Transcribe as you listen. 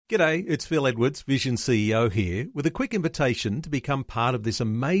G'day, it's Phil Edwards, Vision CEO here, with a quick invitation to become part of this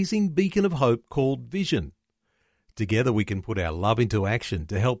amazing beacon of hope called Vision. Together we can put our love into action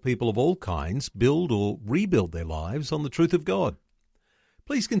to help people of all kinds build or rebuild their lives on the truth of God.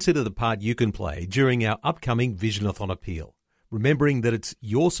 Please consider the part you can play during our upcoming Visionathon appeal, remembering that it's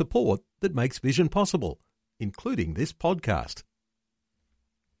your support that makes Vision possible, including this podcast.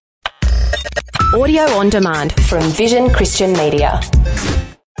 Audio on demand from Vision Christian Media.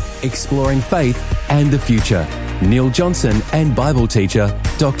 Exploring faith and the future. Neil Johnson and Bible teacher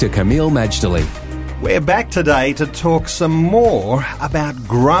Dr. Kameel Majdali. We're back today to talk some more about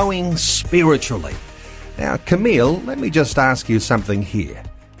growing spiritually. Now, Kameel, let me just ask you something here.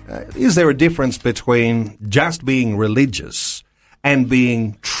 Is there a difference between just being religious and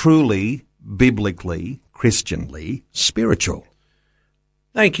being truly, biblically, Christianly spiritual?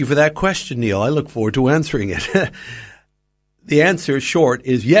 Thank you for that question, Neil. I look forward to answering it. The answer, short,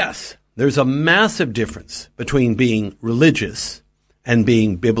 is yes. There's a massive difference between being religious and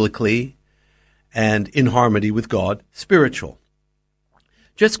being biblically and in harmony with God, spiritual.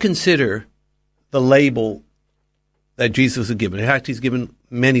 Just consider the label that Jesus was given. In fact, he's given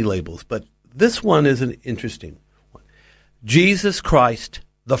many labels, but this one is an interesting one. Jesus Christ,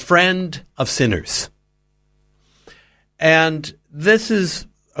 the friend of sinners. And this is,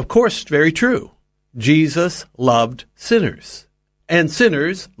 of course, very true. Jesus loved sinners, and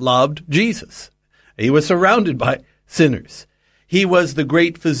sinners loved Jesus. He was surrounded by sinners. He was the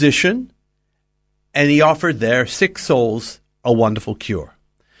great physician, and he offered their sick souls a wonderful cure.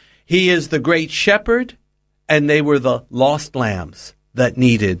 He is the great shepherd, and they were the lost lambs that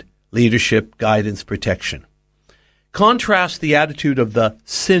needed leadership, guidance, protection. Contrast the attitude of the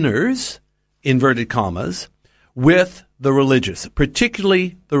sinners, inverted commas, with the religious,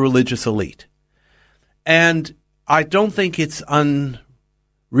 particularly the religious elite. And I don't think it's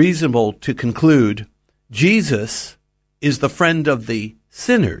unreasonable to conclude Jesus is the friend of the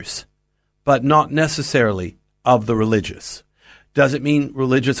sinners, but not necessarily of the religious. Does it mean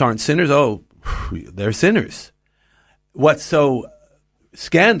religious aren't sinners? Oh, they're sinners. What's so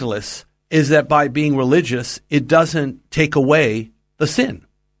scandalous is that by being religious, it doesn't take away the sin.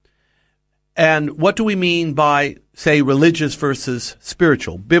 And what do we mean by, say, religious versus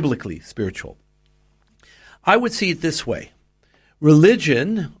spiritual, biblically spiritual? I would see it this way.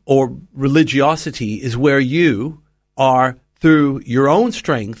 Religion or religiosity is where you are, through your own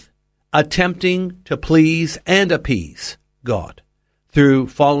strength, attempting to please and appease God through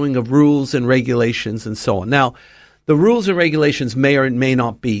following of rules and regulations and so on. Now, the rules and regulations may or may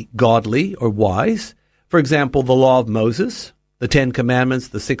not be godly or wise. For example, the law of Moses, the 10 Commandments,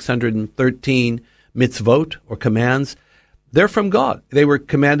 the 613 mitzvot or commands, they're from God. They were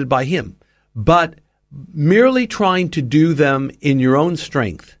commanded by Him. But merely trying to do them in your own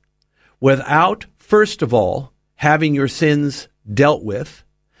strength without, first of all, having your sins dealt with,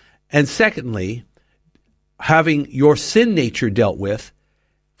 and secondly, having your sin nature dealt with,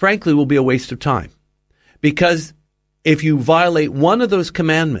 frankly, will be a waste of time. Because if you violate one of those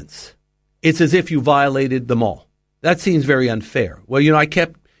commandments, it's as if you violated them all. That seems very unfair. Well, I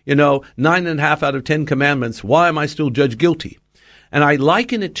kept, 9.5 out of 10 commandments. Why am I still judged guilty? And I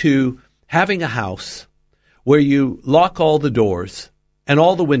liken it to having a house where you lock all the doors and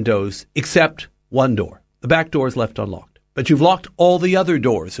all the windows except one door. The back door is left unlocked. But you've locked all the other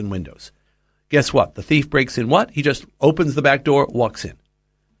doors and windows. Guess what? The thief breaks in what? He just opens the back door, walks in.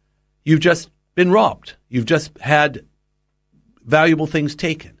 You've just been robbed. You've just had valuable things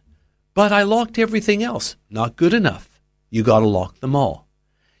taken. But I locked everything else. Not good enough. You got to lock them all.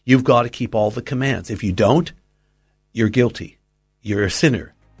 You've got to keep all the commands. If you don't, you're guilty. You're a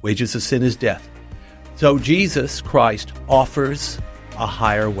sinner. Wages of sin is death. So Jesus Christ offers a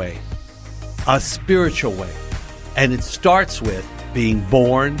higher way, a spiritual way. And it starts with being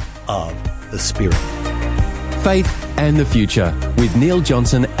born of the Spirit. Faith and the Future with Neil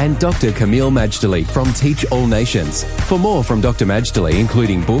Johnson and Dr. Kameel Majdali from Teach All Nations. For more from Dr. Majdali,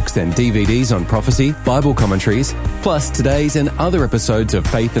 including books and DVDs on prophecy, Bible commentaries, plus today's and other episodes of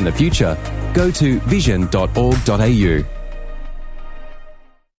Faith and the Future, go to vision.org.au.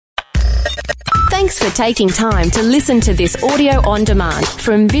 Thanks for taking time to listen to this audio on demand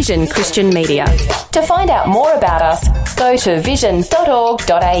from Vision Christian Media. To find out more about us, go to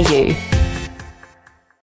vision.org.au.